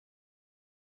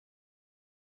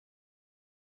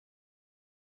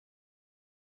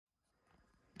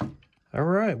All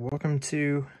right, welcome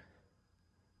to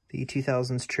the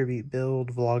 2000s Tribute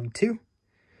Build Vlog 2.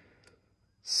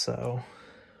 So,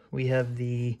 we have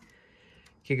the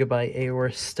Gigabyte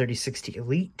Aorus 3060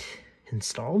 Elite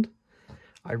installed.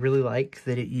 I really like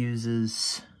that it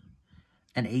uses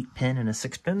an 8-pin and a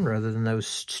 6-pin rather than those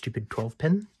stupid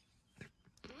 12-pin.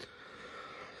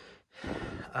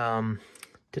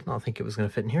 Did not think it was going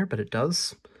to fit in here, but it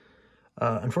does.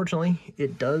 Unfortunately,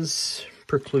 it does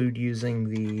preclude using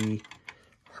the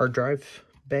hard drive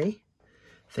bay.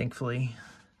 Thankfully,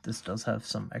 this does have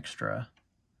some extra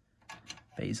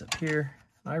bays up here.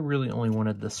 I really only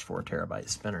wanted this 4TB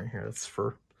spinner here. That's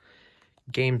for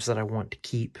games that I want to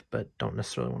keep, but don't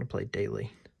necessarily want to play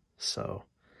daily. So,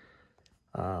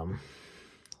 the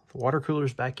water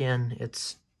cooler's back in.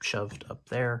 It's shoved up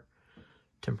there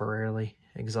temporarily,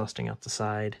 exhausting out the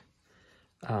side.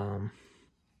 The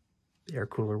air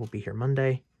cooler will be here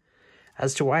Monday.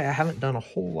 As to why I haven't done a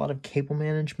whole lot of cable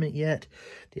management yet,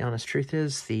 the honest truth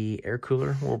is the air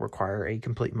cooler will require a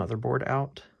complete motherboard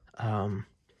out. And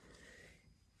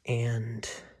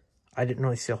I didn't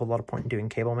really see a whole lot of point in doing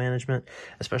cable management,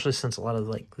 especially since a lot of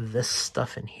like this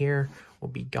stuff in here will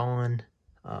be gone,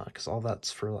 because all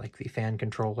that's for like the fan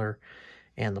controller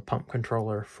and the pump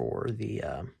controller for the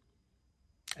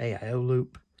AIO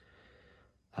loop.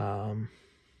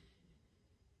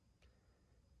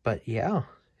 But yeah,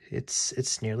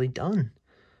 it's nearly done.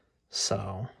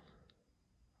 So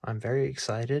I'm very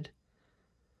excited.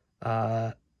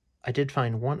 I did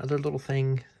find one other little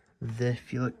thing that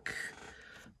if you look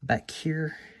back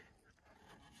here,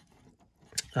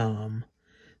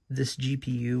 this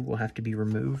GPU will have to be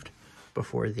removed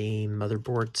before the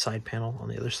motherboard side panel on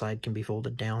the other side can be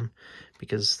folded down,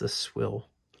 because this will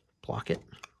block it.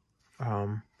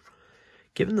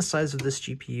 Given the size of this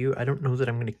GPU, I don't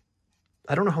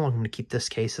know how long I'm going to keep this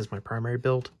case as my primary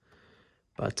build,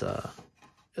 but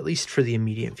at least for the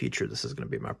immediate future, this is going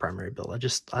to be my primary build.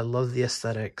 I love the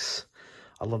aesthetics.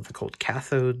 I love the cold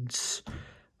cathodes.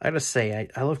 I gotta say,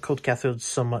 I love cold cathodes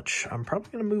so much, I'm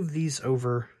probably going to move these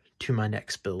over to my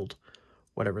next build,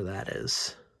 whatever that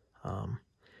is.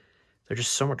 They're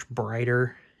just so much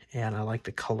brighter, and I like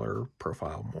the color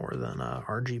profile more than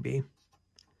RGB.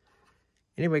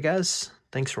 Anyway, guys,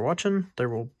 thanks for watching. There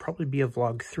will probably be a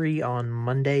vlog 3 on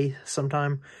Monday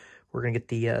sometime. We're going to get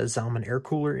the Zalman air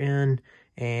cooler in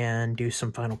and do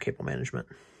some final cable management.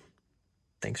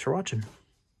 Thanks for watching.